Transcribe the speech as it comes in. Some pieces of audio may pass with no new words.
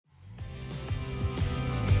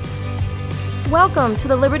Welcome to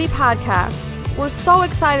the Liberty Podcast. We're so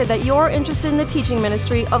excited that you're interested in the teaching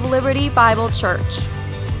ministry of Liberty Bible Church.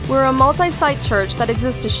 We're a multi-site church that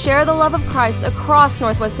exists to share the love of Christ across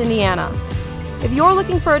Northwest Indiana. If you're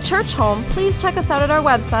looking for a church home, please check us out at our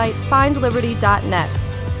website, findliberty.net.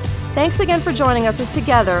 Thanks again for joining us as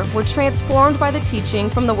together we're transformed by the teaching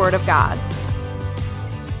from the Word of God.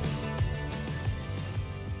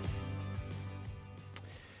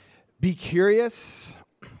 Be curious,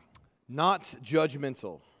 not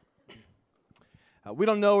judgmental. We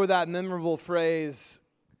don't know where that memorable phrase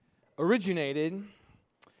originated.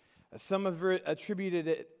 Some have attributed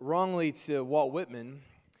it wrongly to Walt Whitman,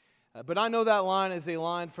 but I know that line is a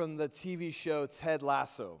line from the TV show Ted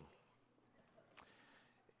Lasso.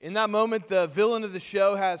 In that moment, the villain of the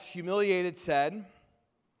show has humiliated Ted,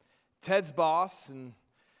 Ted's boss, in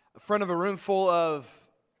front of a room full of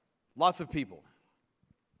lots of people.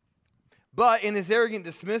 But in his arrogant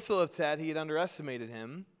dismissal of Ted, he had underestimated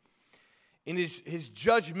him. In his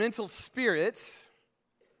judgmental spirit,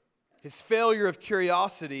 his failure of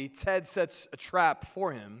curiosity, Ted sets a trap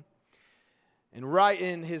for him. And right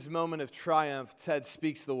in his moment of triumph, Ted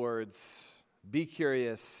speaks the words, "Be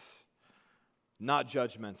curious, not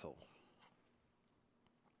judgmental."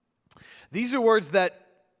 These are words that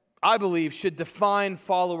I believe should define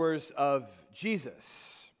followers of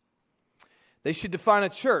Jesus. They should define a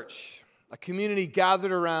church, a community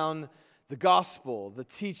gathered around the gospel, the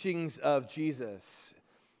teachings of Jesus,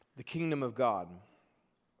 the kingdom of God.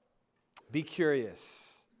 Be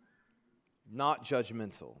curious, not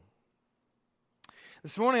judgmental.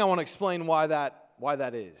 This morning I want to explain why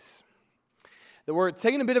that is. That we're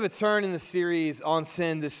taking a bit of a turn in the series on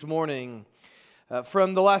sin this morning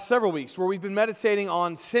from the last several weeks, where we've been meditating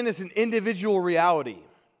on sin as an individual reality.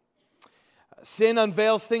 Sin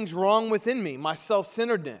unveils things wrong within me, my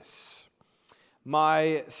self-centeredness,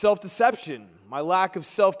 my self-deception, my lack of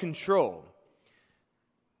self-control.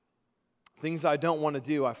 Things I don't want to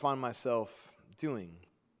do, I find myself doing.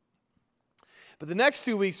 But the next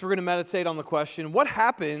 2 weeks, we're going to meditate on the question, what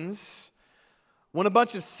happens when a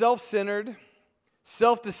bunch of self-centered,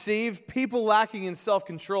 self-deceived, people lacking in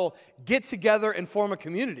self-control get together and form a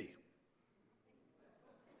community?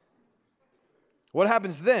 What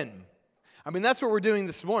happens then? I mean, that's what we're doing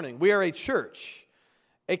this morning. We are a church,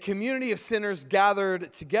 a community of sinners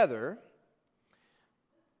gathered together,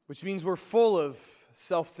 which means we're full of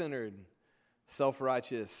self-centered,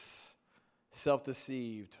 self-righteous,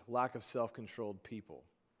 self-deceived, lack of self-controlled people.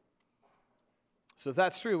 So if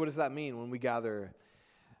that's true, what does that mean when we gather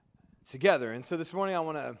together? And so this morning I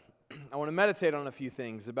want to meditate on a few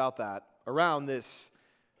things about that, around this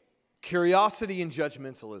curiosity and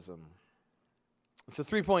judgmentalism. So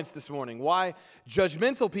 3 points this morning. Why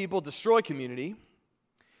judgmental people destroy community,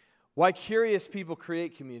 why curious people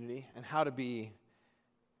create community, and how to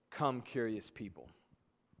become curious people.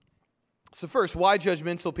 So first, why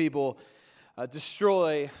judgmental people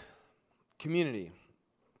destroy community.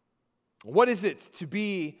 What is it to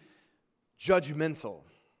be judgmental?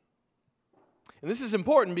 And this is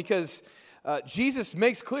important because Jesus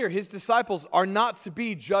makes clear his disciples are not to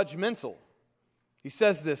be judgmental. He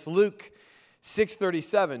says this, Luke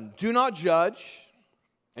 6:37, "Do not judge,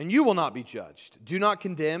 and you will not be judged. Do not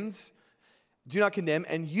condemn,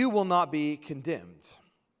 and you will not be condemned."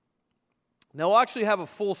 Now, we'll actually have a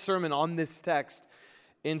full sermon on this text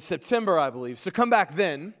in September, I believe, so come back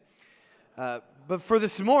then. But for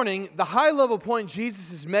this morning, the high-level point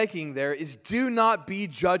Jesus is making there is do not be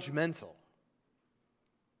judgmental.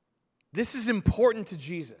 This is important to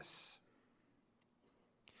Jesus.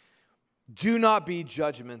 Do not be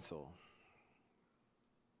judgmental.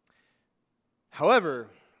 However,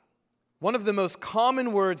 one of the most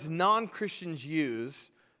common words non-Christians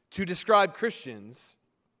use to describe Christians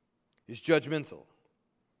is judgmental.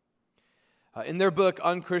 In their book,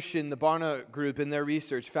 Unchristian, the Barna Group, in their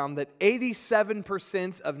research, found that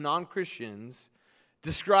 87% of non-Christians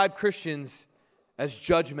describe Christians as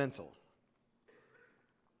judgmental.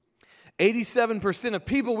 87% of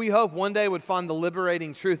people we hope one day would find the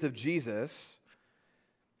liberating truth of Jesus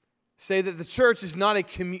say that the church is not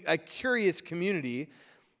a curious community,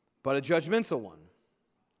 but a judgmental one.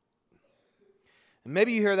 And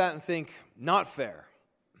maybe you hear that and think, not fair.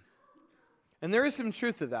 And there is some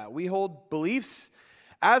truth to that. We hold beliefs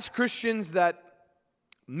as Christians that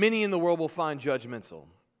many in the world will find judgmental.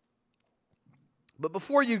 But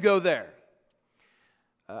before you go there,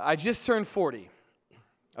 I just turned 40.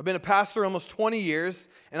 I've been a pastor almost 20 years,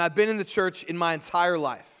 and I've been in the church in my entire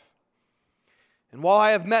life. And while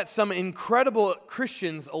I have met some incredible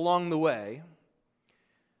Christians along the way,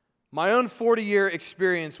 My own 40-year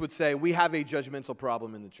experience would say we have a judgmental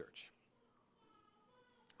problem in the church.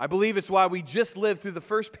 I believe it's why we just lived through the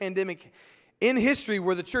first pandemic in history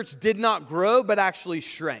where the church did not grow but actually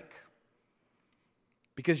shrank.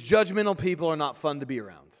 Because judgmental people are not fun to be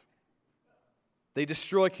around. They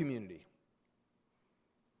destroy community.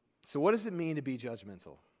 So what does it mean to be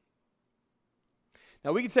judgmental?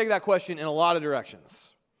 Now we can take that question in a lot of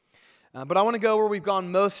directions. But I want to go where we've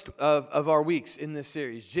gone most of our weeks in this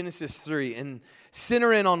series, Genesis 3, and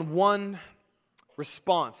center in on one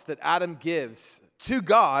response that Adam gives to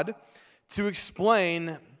God to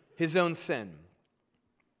explain his own sin.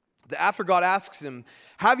 After God asks him,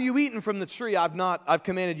 "Have you eaten from the tree I've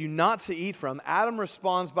commanded you not to eat from?" Adam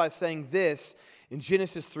responds by saying this in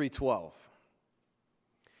Genesis 3:12.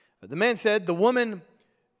 The man said, "The woman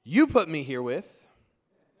you put me here with,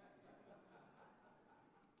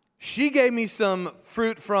 she gave me some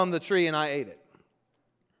fruit from the tree and I ate it."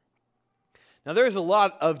 Now there's a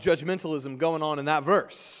lot of judgmentalism going on in that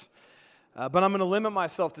verse, but I'm going to limit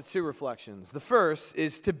myself to two reflections. The first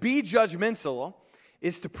is to be judgmental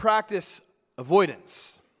is to practice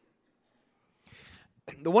avoidance.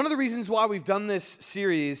 One of the reasons why we've done this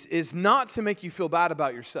series is not to make you feel bad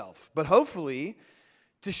about yourself, but hopefully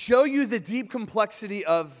to show you the deep complexity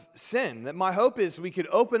of sin. That my hope is we could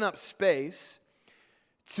open up space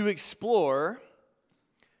to explore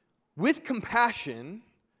with compassion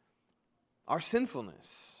our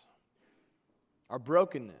sinfulness, our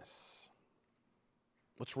brokenness,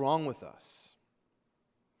 what's wrong with us.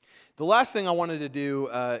 The last thing I wanted to do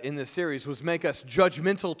in this series was make us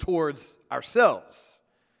judgmental towards ourselves.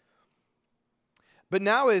 But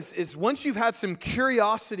now is once you've had some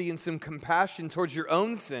curiosity and some compassion towards your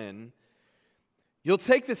own sin, you'll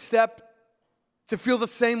take the step to feel the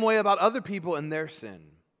same way about other people and their sin.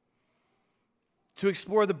 To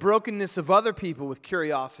explore the brokenness of other people with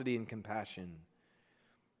curiosity and compassion.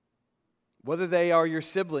 Whether they are your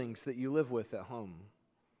siblings that you live with at home.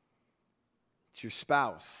 It's your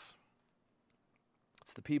spouse.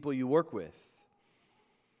 It's the people you work with,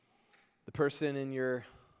 the person in your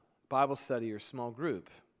Bible study or small group.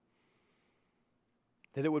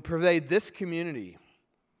 That it would pervade this community,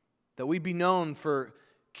 that we be known for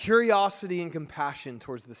curiosity and compassion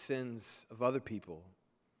towards the sins of other people.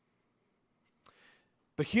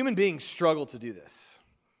 But human beings struggle to do this.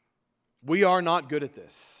 We are not good at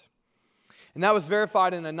this. And that was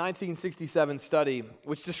verified in a 1967 study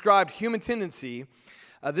which described human tendency,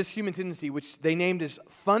 which they named as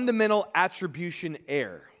fundamental attribution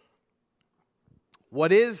error.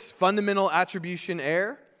 What is fundamental attribution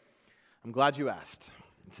error? I'm glad you asked.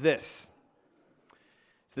 It's this.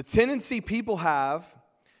 It's the tendency people have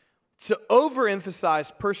to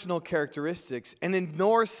overemphasize personal characteristics and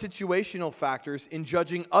ignore situational factors in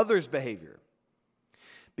judging others' behavior.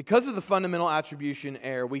 Because of the fundamental attribution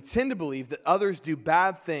error, we tend to believe that others do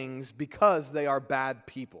bad things because they are bad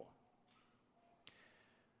people.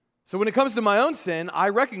 So when it comes to my own sin, I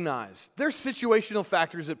recognize there's situational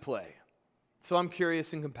factors at play. So I'm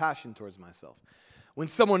curious and compassionate towards myself. When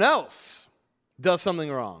someone else does something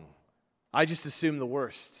wrong, I just assume the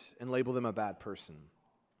worst and label them a bad person.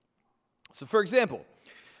 So for example,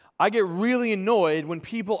 I get really annoyed when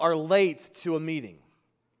people are late to a meeting.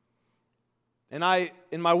 And I,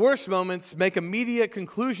 in my worst moments, make immediate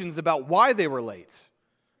conclusions about why they were late.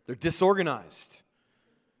 They're disorganized.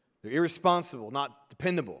 They're irresponsible, not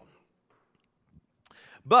dependable.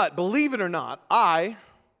 But believe it or not, I,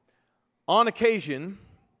 on occasion,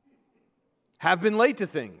 have been late to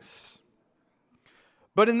things.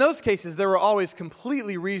 But in those cases, there were always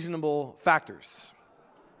completely reasonable factors.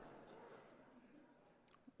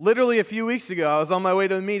 Literally a few weeks ago, I was on my way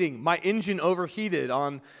to a meeting. My engine overheated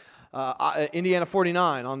on Indiana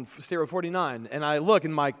 49, on State Road 49. And I look,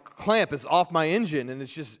 and my clamp is off my engine, and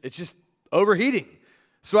it's just overheating.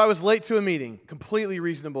 So I was late to a meeting. Completely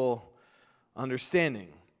reasonable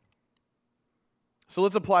understanding. So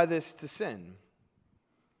let's apply this to sin.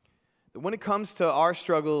 When it comes to our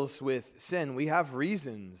struggles with sin, we have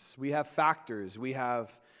reasons, we have factors, we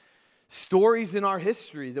have stories in our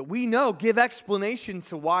history that we know give explanation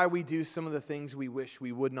to why we do some of the things we wish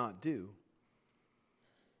we would not do.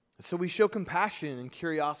 So we show compassion and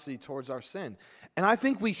curiosity towards our sin. And I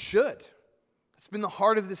think we should. It's been the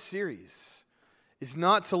heart of this series, is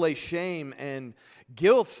not to lay shame and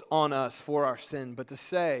guilt on us for our sin, but to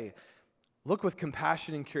say, look with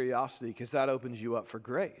compassion and curiosity, because that opens you up for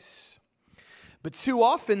grace. But too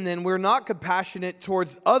often then, we're not compassionate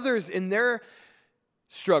towards others in their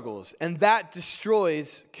struggles, and that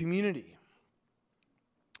destroys community.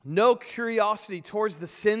 No curiosity towards the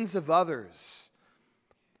sins of others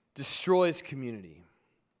destroys community.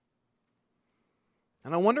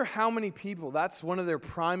 And I wonder how many people, that's one of their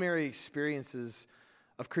primary experiences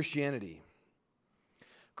of Christianity.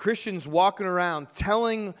 Christians walking around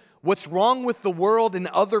telling what's wrong with the world and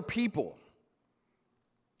other people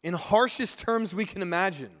in harshest terms we can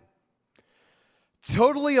imagine.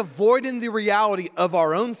 Totally avoiding the reality of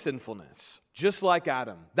our own sinfulness, just like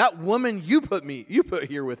Adam. That woman you put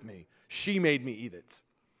here with me, she made me eat it.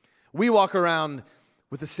 We walk around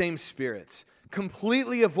with the same spirits,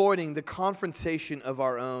 completely avoiding the confrontation of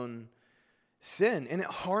our own sin, and it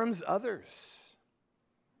harms others.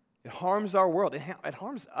 It harms our world. It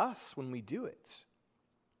harms us when we do it.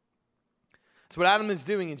 That's what Adam is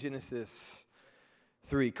doing in Genesis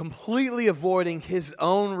 3, completely avoiding his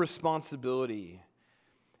own responsibility,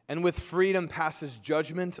 and with freedom passes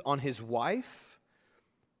judgment on his wife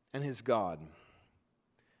and his God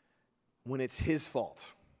when it's his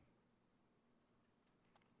fault.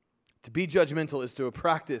 To be judgmental is to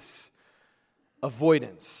practice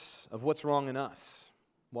avoidance of what's wrong in us,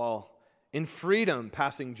 while in freedom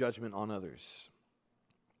passing judgment on others.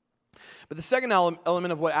 But the second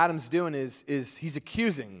element of what Adam's doing is he's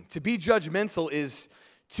accusing. To be judgmental is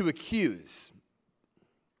to accuse.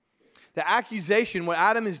 The accusation, what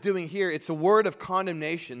Adam is doing here, it's a word of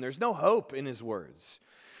condemnation. There's no hope in his words.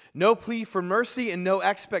 No plea for mercy and no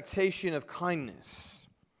expectation of kindness.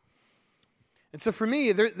 And so for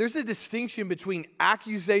me, there's a distinction between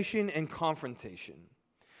accusation and confrontation.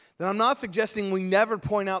 That I'm not suggesting we never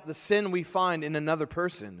point out the sin we find in another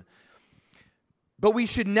person, but we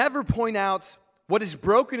should never point out what is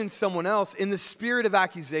broken in someone else in the spirit of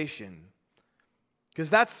accusation. Because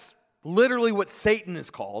that's literally what Satan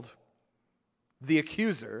is called, the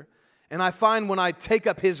accuser. And I find when I take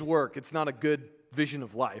up his work, it's not a good vision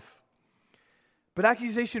of life. But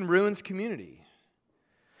accusation ruins community.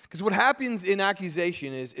 Because what happens in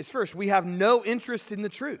accusation is first, we have no interest in the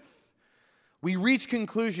truth. We reach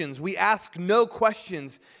conclusions, we ask no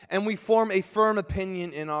questions, and we form a firm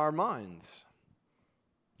opinion in our minds.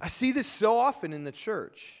 I see this so often in the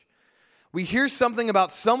church. We hear something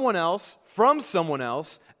about someone else, from someone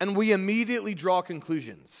else, and we immediately draw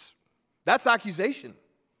conclusions. That's accusation.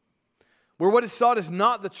 Where what is sought is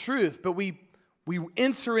not the truth, but we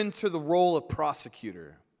enter into the role of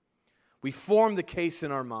prosecutor. We form the case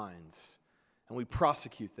in our minds, and we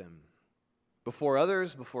prosecute them. Before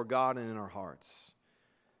others, before God, and in our hearts,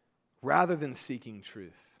 rather than seeking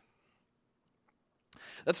truth.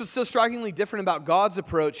 That's what's so strikingly different about God's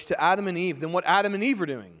approach to Adam and Eve than what Adam and Eve are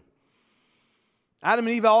doing. Adam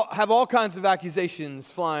and Eve have all kinds of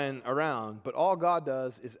accusations flying around, but all God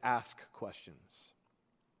does is ask questions.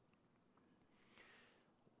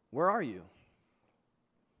 Where are you?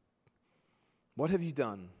 What have you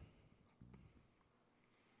done?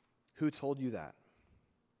 Who told you that?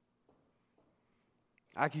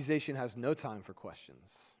 Accusation has no time for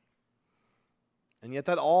questions. And yet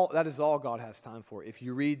that is all God has time for. If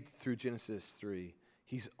you read through Genesis 3,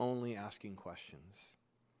 he's only asking questions.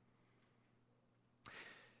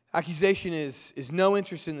 Accusation is no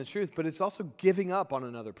interest in the truth, but it's also giving up on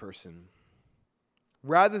another person,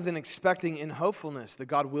 rather than expecting in hopefulness that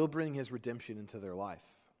God will bring his redemption into their life.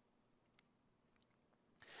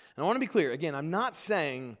 And I want to be clear, again, I'm not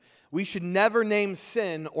saying we should never name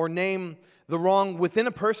sin or name the wrong within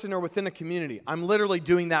a person or within a community. I'm literally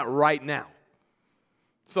doing that right now.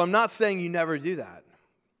 So I'm not saying you never do that.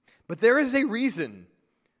 But there is a reason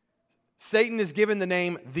Satan is given the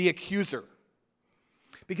name the accuser.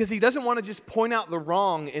 Because he doesn't want to just point out the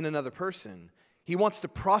wrong in another person. He wants to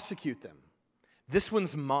prosecute them. This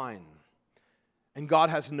one's mine, and God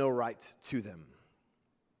has no right to them.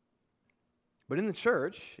 But in the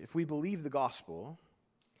church, if we believe the gospel,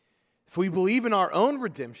 if we believe in our own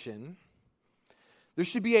redemption, there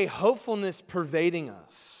should be a hopefulness pervading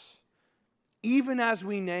us, even as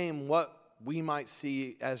we name what we might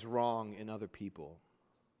see as wrong in other people.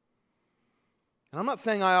 And I'm not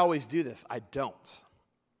saying I always do this. I don't.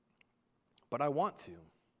 But I want to.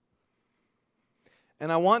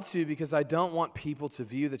 And I want to because I don't want people to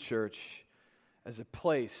view the church as a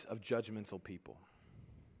place of judgmental people.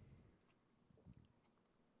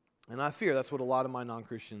 And I fear that's what a lot of my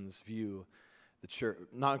non-Christians view the church,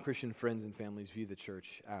 non-Christian friends and families view the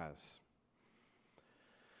church as.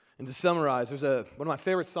 And to summarize, there's one of my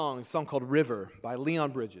favorite songs, a song called River by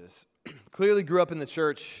Leon Bridges. Clearly grew up in the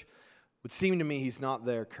church. Would seem to me he's not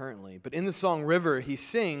there currently. But in the song River, he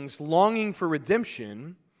sings, longing for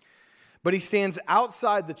redemption, but he stands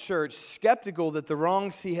outside the church, skeptical that the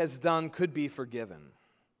wrongs he has done could be forgiven.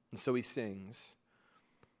 And so he sings,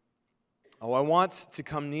 oh, I want to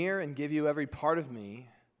come near and give you every part of me,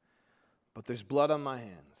 but there's blood on my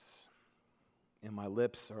hands, and my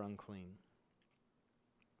lips are unclean.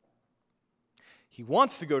 He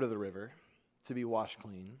wants to go to the river. to be washed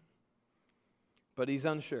clean, but he's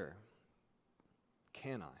unsure.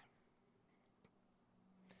 Can I?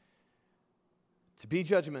 To be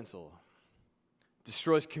judgmental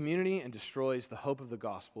destroys community and destroys the hope of the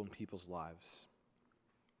gospel in people's lives.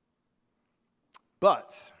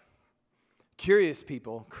 But curious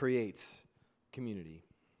people create community.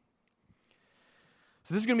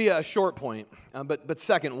 So this is going to be a short point, but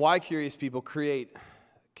second, why curious people create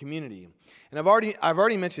community. And I've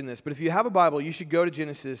already mentioned this, but if you have a Bible, you should go to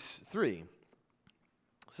Genesis 3.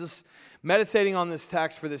 This meditating on this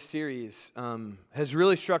text for this series has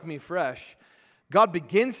really struck me fresh. God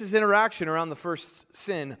begins his interaction around the first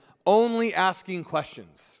sin only asking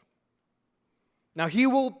questions. Now, he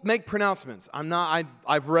will make pronouncements.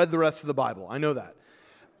 I've read the rest of the Bible. I know that.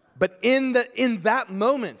 But in that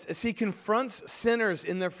moment, as he confronts sinners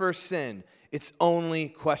in their first sin, it's only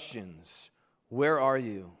questions. Where are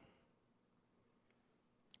you?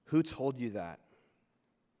 Who told you that?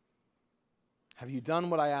 Have you done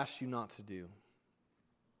what I asked you not to do?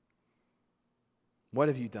 What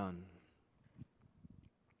have you done?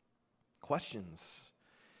 Questions.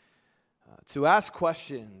 To ask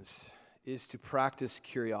questions is to practice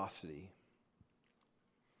curiosity.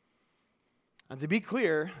 And to be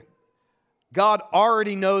clear, God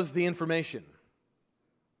already knows the information.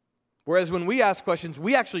 Whereas when we ask questions,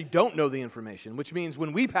 we actually don't know the information, which means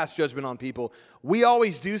when we pass judgment on people, we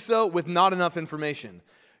always do so with not enough information.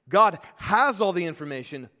 God has all the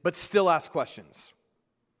information, but still asks questions.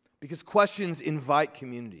 Because questions invite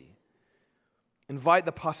community, invite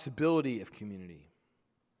the possibility of community.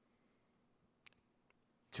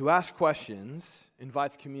 To ask questions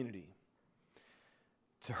invites community.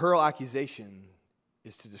 To hurl accusation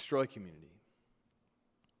is to destroy community.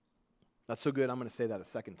 That's so good, I'm going to say that a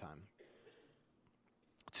second time.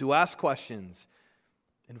 To ask questions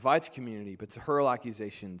invites community, but to hurl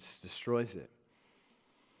accusations destroys it.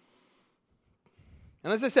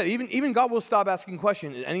 And as I said, even God will stop asking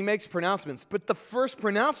questions, and he makes pronouncements. But the first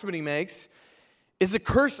pronouncement he makes is a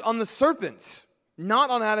curse on the serpent, not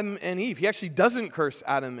on Adam and Eve. He actually doesn't curse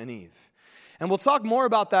Adam and Eve. And we'll talk more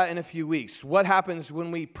about that in a few weeks. What happens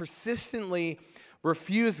when we persistently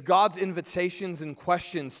refuse God's invitations and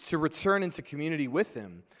questions to return into community with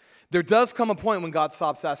him? There does come a point when God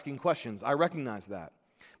stops asking questions. I recognize that.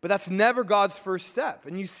 But that's never God's first step.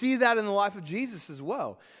 And you see that in the life of Jesus as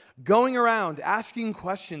well. Going around, asking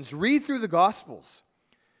questions. Read through the Gospels.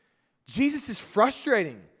 Jesus is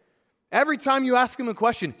frustrating. Every time you ask him a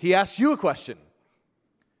question, he asks you a question.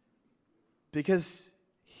 Because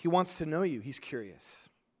he wants to know you. He's curious.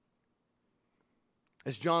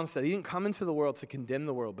 As John said, he didn't come into the world to condemn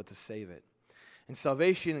the world, but to save it. And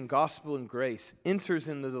salvation and gospel and grace enters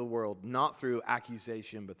into the world not through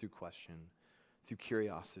accusation, but through question, through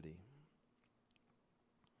curiosity.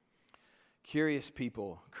 Curious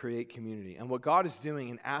people create community. And what God is doing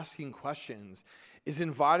in asking questions is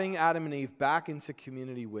inviting Adam and Eve back into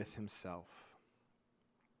community with himself.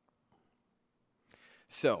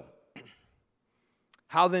 So,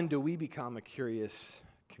 how then do we become a curious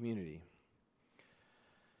community?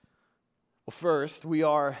 Well, first, we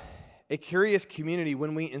are a curious community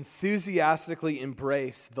when we enthusiastically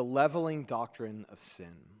embrace the leveling doctrine of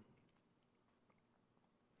sin.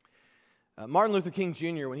 Martin Luther King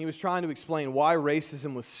Jr., when he was trying to explain why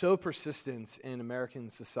racism was so persistent in American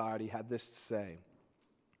society, had this to say: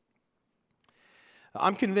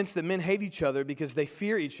 I'm convinced that men hate each other because they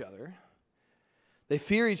fear each other. They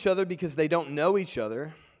fear each other because they don't know each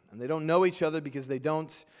other. And they don't know each other because they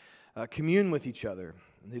don't commune with each other.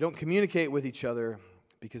 And they don't communicate with each other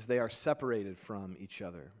because they are separated from each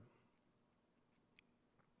other.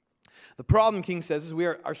 The problem, King says, is we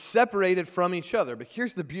are separated from each other. But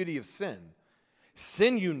here's the beauty of sin.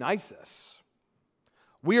 Sin unites us.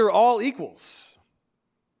 We are all equals.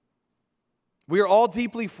 We are all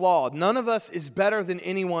deeply flawed. None of us is better than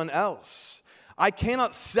anyone else. I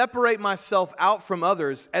cannot separate myself out from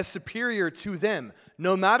others as superior to them,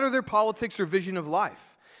 no matter their politics or vision of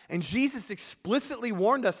life. And Jesus explicitly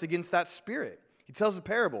warned us against that spirit. He tells a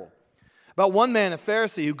parable about one man, a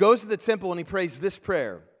Pharisee, who goes to the temple and he prays this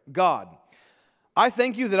prayer: God, I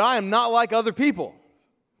thank you that I am not like other people.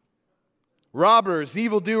 Robbers,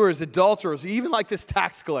 evildoers, adulterers, even like this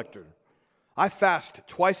tax collector. I fast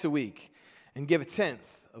twice a week and give a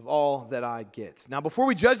tenth of all that I get. Now, before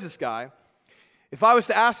we judge this guy, if I was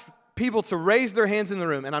to ask people to raise their hands in the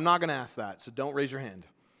room, and I'm not going to ask that, so don't raise your hand.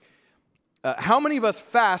 How many of us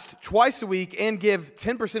fast twice a week and give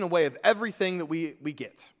 10% away of everything that we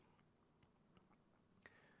get?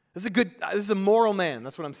 This is a moral man,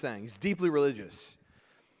 that's what I'm saying. He's deeply religious.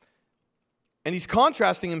 And he's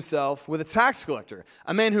contrasting himself with a tax collector,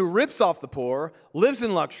 a man who rips off the poor, lives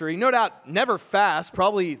in luxury, no doubt never fasts,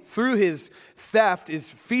 probably through his theft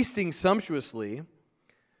is feasting sumptuously.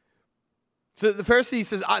 So the Pharisee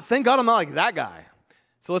says, thank God I'm not like that guy.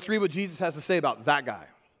 So let's read what Jesus has to say about that guy.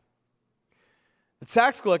 The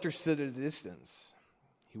tax collector stood at a distance.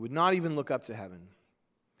 He would not even look up to heaven,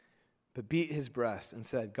 but beat his breast and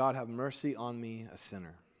said, God, have mercy on me, a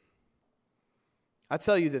sinner. I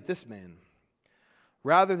tell you that this man,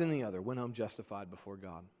 rather than the other, went home justified before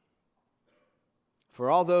God.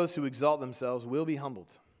 For all those who exalt themselves will be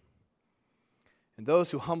humbled, and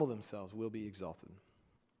those who humble themselves will be exalted.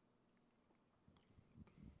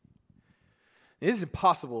 It is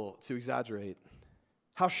impossible to exaggerate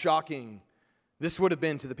how shocking this would have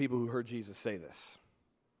been to the people who heard Jesus say this.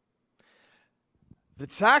 The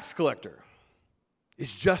tax collector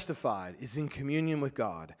is justified, is in communion with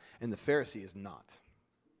God, and the Pharisee is not.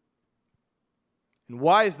 And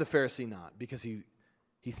why is the Pharisee not? Because he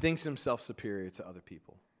thinks himself superior to other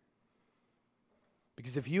people.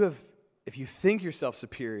 Because if you think yourself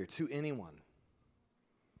superior to anyone,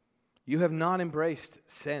 you have not embraced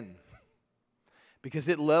sin. Because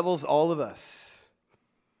it levels all of us.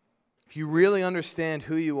 If you really understand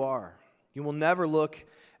who you are, you will never look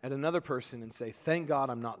at another person and say, thank God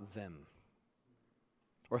I'm not them.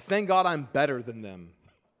 Or thank God I'm better than them.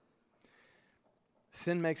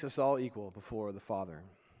 Sin makes us all equal before the Father.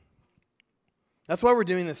 That's why we're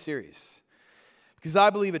doing this series. Because I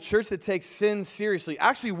believe a church that takes sin seriously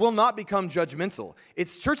actually will not become judgmental.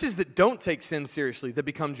 It's churches that don't take sin seriously that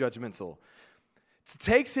become judgmental. To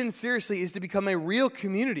take sin seriously is to become a real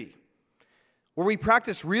community where we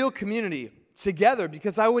practice real community together,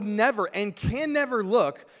 because I would never and can never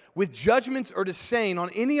look with judgment or disdain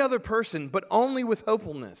on any other person, but only with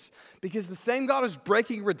hopefulness. Because the same God who's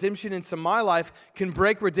breaking redemption into my life can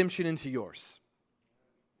break redemption into yours.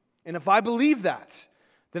 And if I believe that,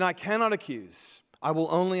 then I cannot accuse. I will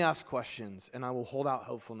only ask questions, and I will hold out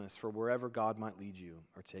hopefulness for wherever God might lead you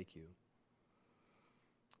or take you.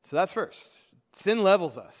 So that's first. Sin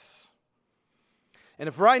levels us. And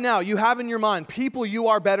if right now you have in your mind people you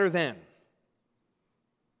are better than,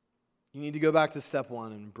 you need to go back to step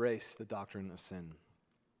one and embrace the doctrine of sin.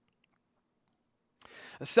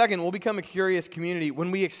 A second, we'll become a curious community when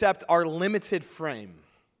we accept our limited frame.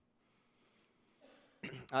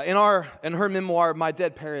 In her memoir, My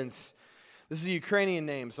Dead Parents, this is a Ukrainian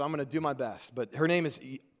name, so I'm going to do my best. But her name is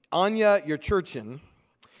Anya Yurchurchin.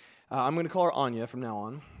 I'm going to call her Anya from now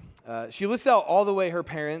on. She lists out all the way her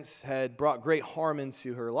parents had brought great harm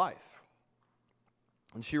into her life.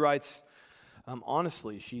 And she writes,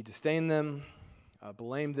 honestly, she disdained them,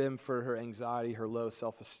 blamed them for her anxiety, her low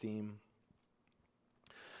self-esteem.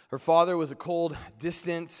 Her father was a cold,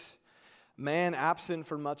 distant man, absent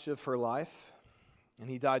for much of her life, and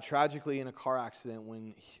he died tragically in a car accident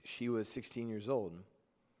when she was 16 years old.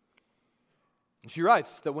 And she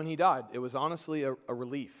writes that when he died, it was honestly a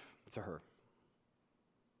relief to her.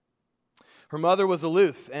 Her mother was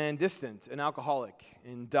aloof and distant, an alcoholic,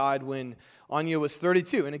 and died when Anya was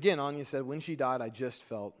 32. And again, Anya said, when she died, I just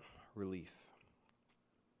felt relief.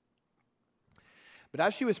 But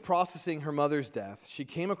as she was processing her mother's death, she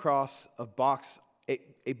came across a box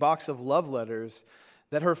of love letters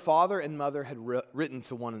that her father and mother had written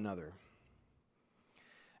to one another.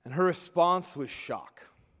 And her response was shock.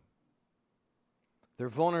 Their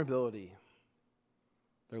vulnerability,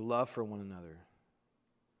 their love for one another.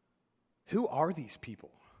 Who are these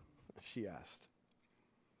people? She asked.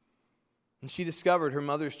 And she discovered her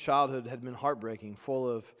mother's childhood had been heartbreaking, full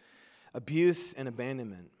of abuse and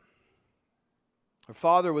abandonment. Her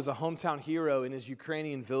father was a hometown hero in his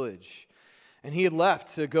Ukrainian village, and he had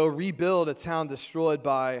left to go rebuild a town destroyed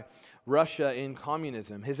by Russia in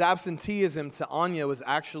communism. His absenteeism to Anya was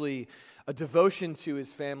actually a devotion to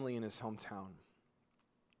his family in his hometown.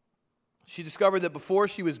 She discovered that before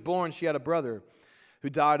she was born, she had a brother who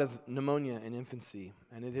died of pneumonia in infancy,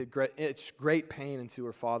 and it had etched great pain into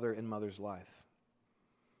her father and mother's life.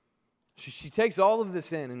 She takes all of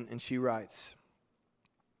this in, and she writes,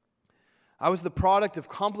 I was the product of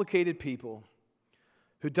complicated people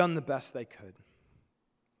who'd done the best they could.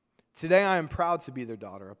 Today I am proud to be their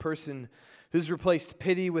daughter, a person who's replaced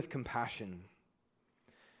pity with compassion.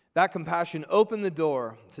 That compassion opened the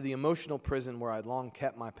door to the emotional prison where I'd long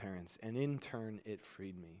kept my parents, and in turn it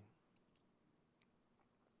freed me.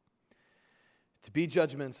 To be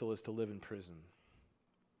judgmental is to live in prison.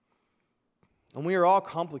 And we are all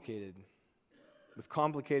complicated with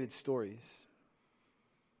complicated stories.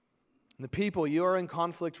 And the people you are in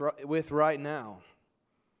conflict with right now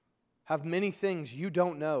have many things you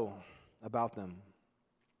don't know about them.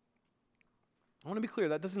 I want to be clear,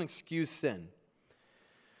 that doesn't excuse sin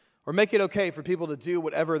or make it okay for people to do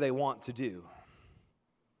whatever they want to do.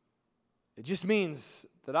 It just means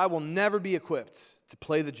that I will never be equipped to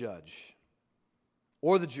play the judge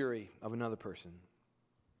or the jury of another person.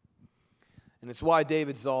 And it's why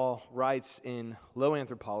David Zoll writes in Low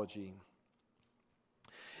Anthropology,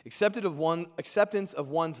 acceptance of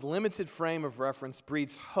one's limited frame of reference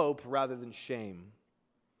breeds hope rather than shame.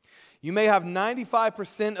 You may have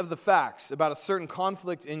 95% of the facts about a certain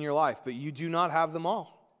conflict in your life, but you do not have them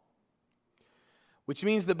all. Which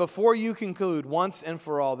means that before you conclude once and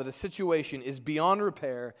for all that a situation is beyond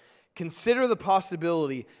repair, consider the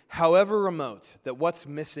possibility, however remote, that what's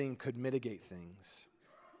missing could mitigate things.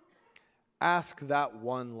 Ask that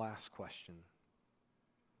one last question.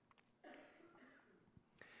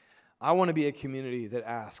 I want to be a community that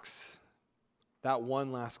asks that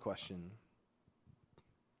one last question.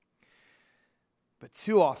 But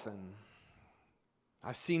too often,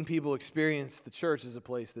 I've seen people experience the church as a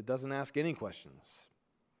place that doesn't ask any questions.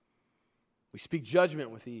 We speak judgment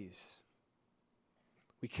with ease.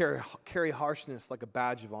 We carry harshness like a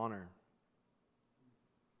badge of honor.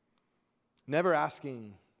 Never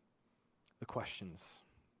asking the questions.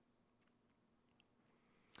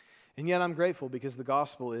 And yet I'm grateful because the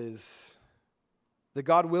gospel is that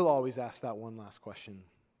God will always ask that one last question.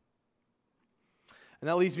 And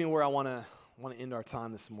that leads me where I want to end our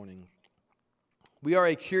time this morning. We are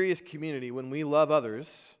a curious community when we love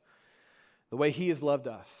others the way He has loved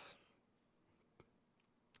us.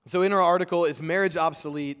 So in our article, Is Marriage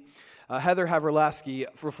Obsolete? Heather Haverlasky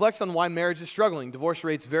reflects on why marriage is struggling. Divorce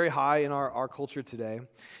rates very high in our culture today.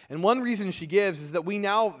 And one reason she gives is that we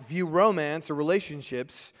now view romance or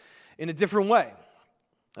relationships in a different way.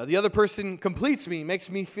 The other person completes me, makes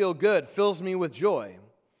me feel good, fills me with joy.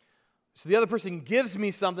 So the other person gives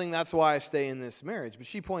me something, that's why I stay in this marriage. But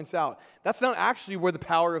she points out, that's not actually where the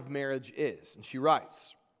power of marriage is. And she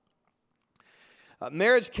writes,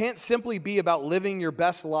 marriage can't simply be about living your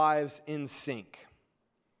best lives in sync.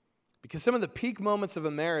 Because some of the peak moments of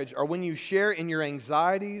a marriage are when you share in your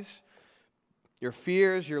anxieties, your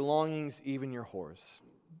fears, your longings, even your horrors.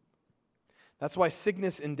 That's why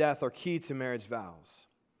sickness and death are key to marriage vows.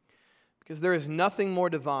 Because there is nothing more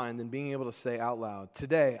divine than being able to say out loud,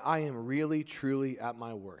 today I am really, truly at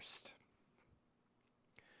my worst.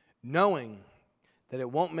 Knowing that it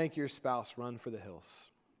won't make your spouse run for the hills.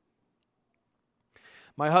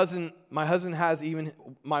 My husband has even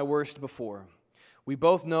my worst before. We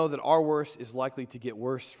both know that our worst is likely to get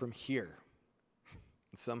worse from here.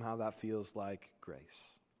 And somehow that feels like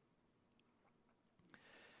grace.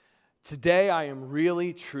 Today I am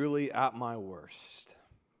really, truly at my worst.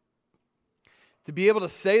 To be able to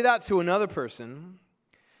say that to another person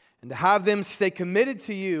and to have them stay committed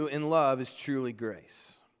to you in love is truly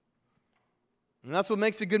grace. And that's what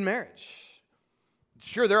makes a good marriage.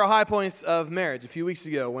 Sure, there are high points of marriage. A few weeks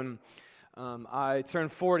ago when I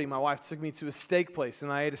turned 40, my wife took me to a steak place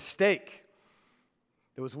and I ate a steak.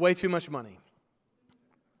 It was way too much money.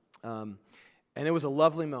 And it was a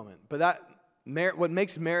lovely moment. But what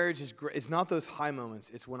makes marriage is not those high moments.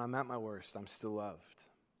 It's when I'm at my worst, I'm still loved.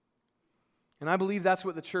 And I believe that's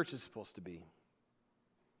what the church is supposed to be.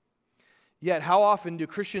 Yet, how often do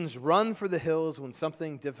Christians run for the hills when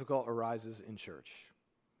something difficult arises in church?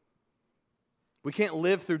 We can't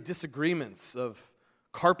live through disagreements of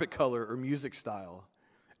carpet color or music style.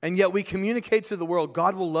 And yet we communicate to the world,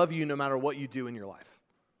 God will love you no matter what you do in your life.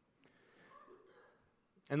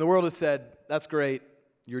 And the world has said, that's great,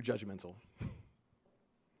 you're judgmental.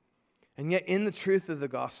 And yet in the truth of the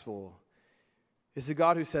gospel is a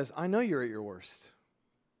God who says, I know you're at your worst,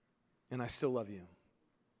 and I still love you.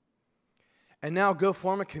 And now go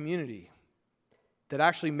form a community that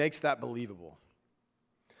actually makes that believable.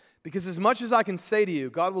 Because as much as I can say to you,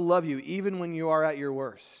 God will love you even when you are at your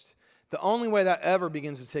worst, the only way that ever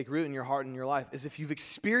begins to take root in your heart and your life is if you've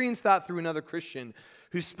experienced that through another Christian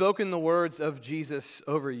who's spoken the words of Jesus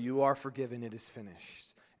over you. You are forgiven, it is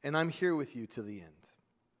finished. And I'm here with you to the end.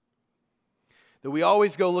 That we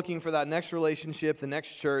always go looking for that next relationship, the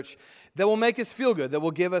next church, that will make us feel good, that will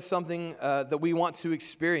give us something that we want to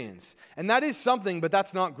experience. And that is something, but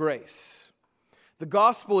that's not grace. The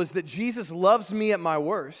gospel is that Jesus loves me at my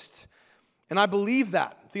worst, and I believe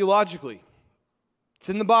that theologically. It's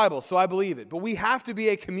in the Bible, so I believe it. But we have to be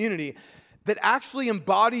a community that actually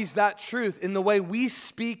embodies that truth in the way we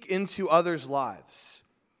speak into others' lives.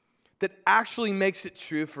 That actually makes it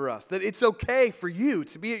true for us. That it's okay for you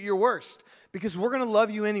to be at your worst. Because we're going to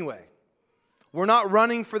love you anyway. We're not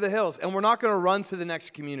running for the hills, and we're not going to run to the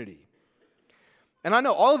next community. And I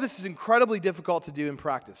know all of this is incredibly difficult to do in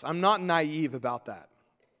practice. I'm not naive about that.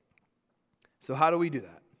 So how do we do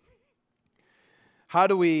that? How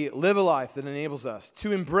do we live a life that enables us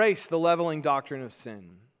to embrace the leveling doctrine of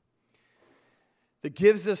sin, that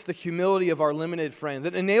gives us the humility of our limited frame,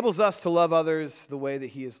 that enables us to love others the way that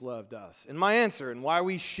he has loved us? And my answer, and why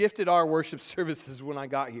we shifted our worship services when I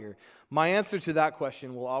got here, my answer to that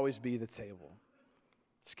question will always be the table.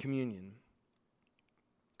 It's communion.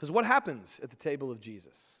 Because what happens at the table of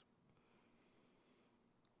Jesus?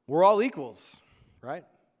 We're all equals, right?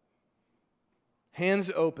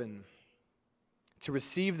 Hands open to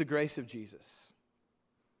receive the grace of Jesus.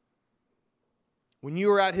 When you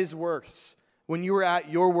were at his worst, when you were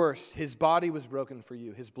at your worst, his body was broken for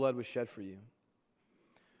you. His blood was shed for you.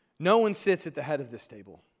 No one sits at the head of this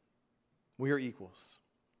table. We are equals.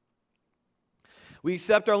 We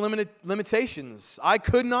accept our limitations. I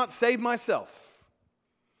could not save myself.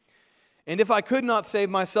 And if I could not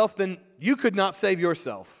save myself, then you could not save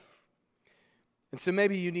yourself. And so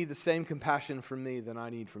maybe you need the same compassion from me that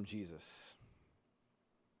I need from Jesus.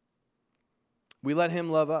 We let him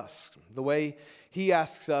love us the way he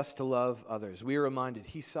asks us to love others. We are reminded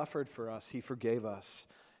he suffered for us. He forgave us.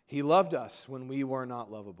 He loved us when we were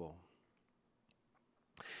not lovable.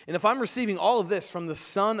 And if I'm receiving all of this from the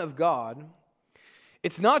Son of God,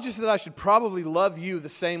 it's not just that I should probably love you the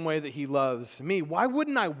same way that he loves me. Why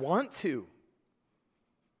wouldn't I want to?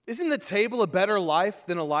 Isn't the table a better life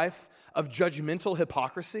than a life of judgmental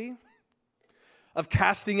hypocrisy? Of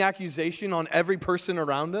casting accusation on every person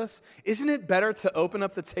around us? Isn't it better to open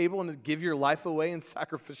up the table and to give your life away in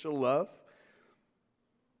sacrificial love?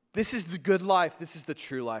 This is the good life. This is the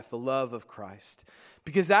true life, the love of Christ.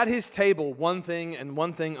 Because at his table, one thing and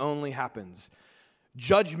one thing only happens.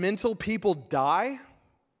 Judgmental people die,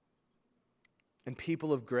 and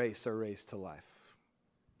people of grace are raised to life.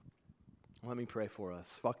 Let me pray for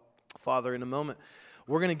us. Father, in a moment,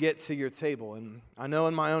 we're going to get to your table. And I know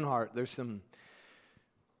in my own heart there's some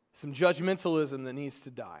judgmentalism that needs to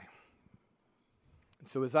die. And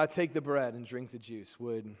so as I take the bread and drink the juice,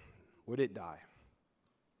 would it die?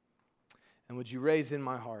 And would you raise in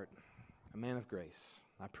my heart a man of grace?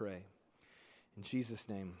 I pray. In Jesus'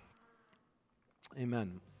 name,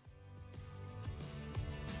 amen.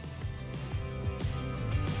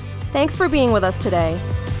 Thanks for being with us today.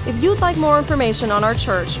 If you'd like more information on our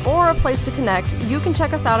church or a place to connect, you can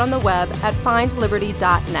check us out on the web at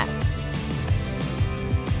findliberty.net.